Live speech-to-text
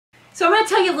So I'm going to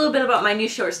tell you a little bit about my new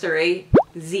short story,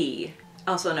 Z,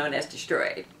 also known as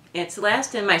Destroyed. It's the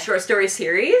last in my short story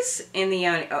series in the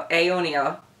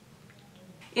Ionia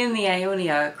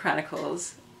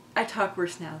Chronicles. I talk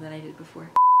worse now than I did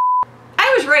before.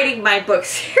 I was writing my book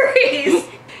series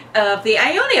of the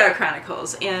Ionia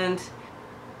Chronicles, and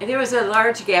there was a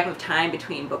large gap of time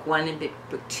between book 1 and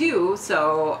book 2,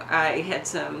 so I had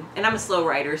some, and I'm a slow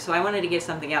writer, so I wanted to get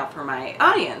something out for my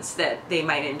audience that they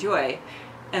might enjoy.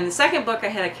 And the second book, I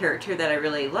had a character that I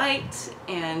really liked,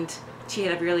 and she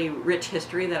had a really rich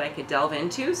history that I could delve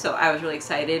into, so I was really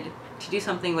excited to do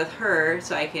something with her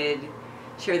so I could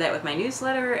share that with my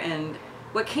newsletter. And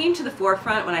what came to the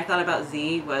forefront when I thought about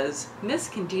Z was Miss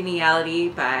Congeniality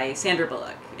by Sandra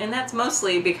Bullock. And that's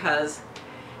mostly because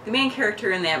the main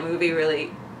character in that movie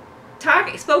really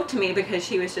spoke to me, because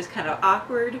she was just kind of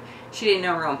awkward. She didn't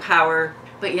know her own power,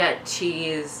 but yet she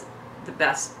is the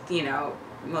best, you know,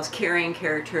 most caring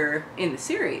character in the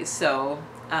series. So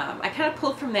I kind of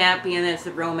pulled from that, being that it's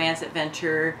a romance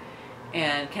adventure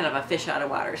and kind of a fish out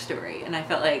of water story. And I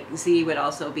felt like Z would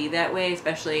also be that way,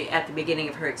 especially at the beginning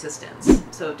of her existence.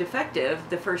 So Defective,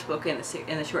 the first book in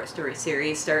the short story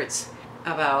series, starts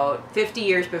about 50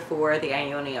 years before the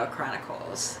Ionia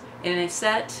Chronicles. And it's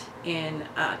set in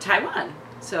Taiwan.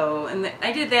 So,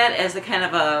 I did that as a kind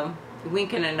of a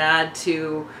wink and a nod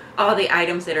to all the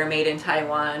items that are made in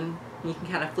Taiwan. You can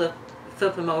kind of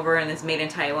flip them over, and it's made in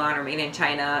Taiwan or made in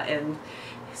China, and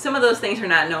some of those things are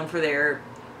not known for their,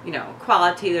 you know,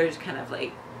 quality. They're just kind of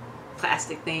like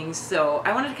plastic things. So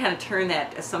I wanted to kind of turn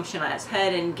that assumption on its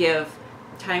head and give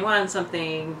Taiwan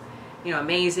something, you know,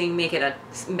 amazing, make it a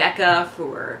mecca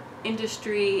for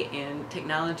industry and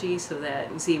technology, so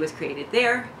that Z was created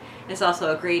there. It's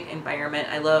also a great environment.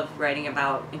 I love writing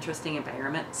about interesting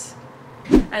environments.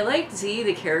 I liked Z,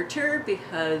 the character,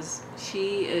 because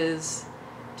she is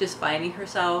just finding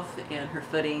herself and her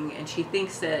footing, and she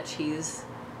thinks that she's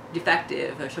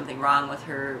defective or something wrong with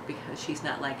her because she's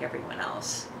not like everyone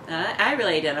else. And I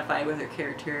really identify with her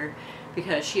character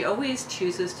because she always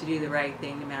chooses to do the right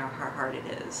thing no matter how hard it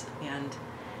is. And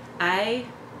I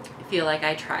feel like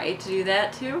I tried to do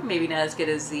that too. Maybe not as good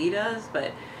as Z does,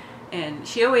 and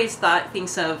she always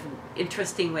thinks of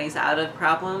interesting ways out of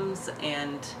problems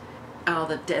and all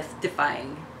the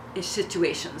death-defying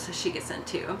situations that she gets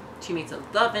into. She meets a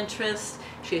love interest,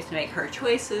 she has to make her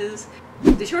choices.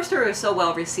 The short story was so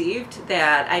well received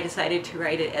that I decided to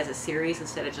write it as a series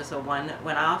instead of just a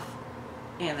one-off.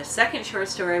 And the second short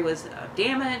story was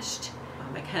Damaged.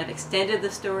 I kind of extended the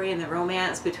story and the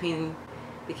romance between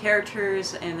the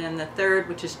characters, and then the third,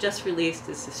 which is just released,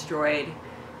 is Destroyed,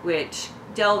 which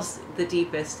delves the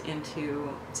deepest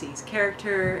into Z's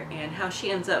character and how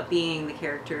she ends up being the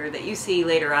character that you see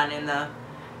later on in the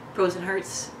Frozen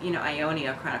Hearts, you know,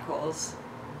 Ionia Chronicles,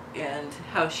 and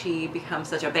how she becomes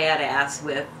such a badass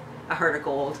with a heart of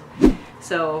gold.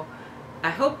 So I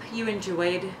hope you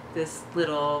enjoyed this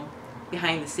little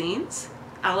behind the scenes.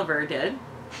 Oliver did.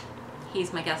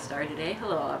 He's my guest star today.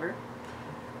 Hello, Oliver.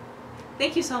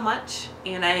 Thank you so much,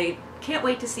 and I can't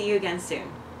wait to see you again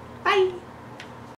soon. Bye!